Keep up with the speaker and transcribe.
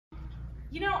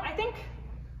I think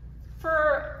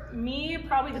for me,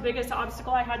 probably the biggest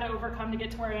obstacle I had to overcome to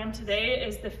get to where I am today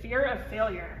is the fear of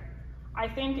failure. I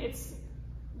think it's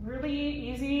really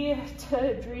easy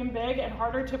to dream big and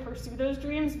harder to pursue those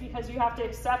dreams because you have to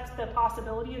accept the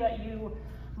possibility that you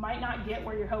might not get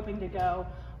where you're hoping to go,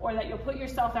 or that you'll put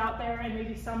yourself out there and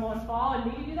maybe stumble and fall, and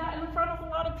maybe do that in front of a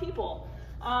lot of people.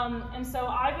 And so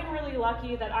I've been really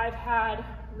lucky that I've had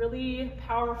really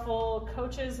powerful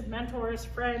coaches, mentors,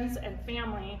 friends, and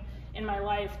family in my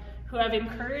life who have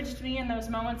encouraged me in those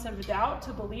moments of doubt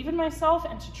to believe in myself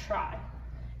and to try.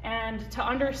 And to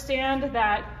understand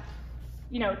that,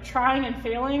 trying and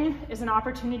failing is an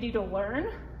opportunity to learn.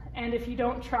 And if you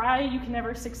don't try, you can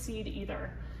never succeed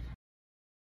either.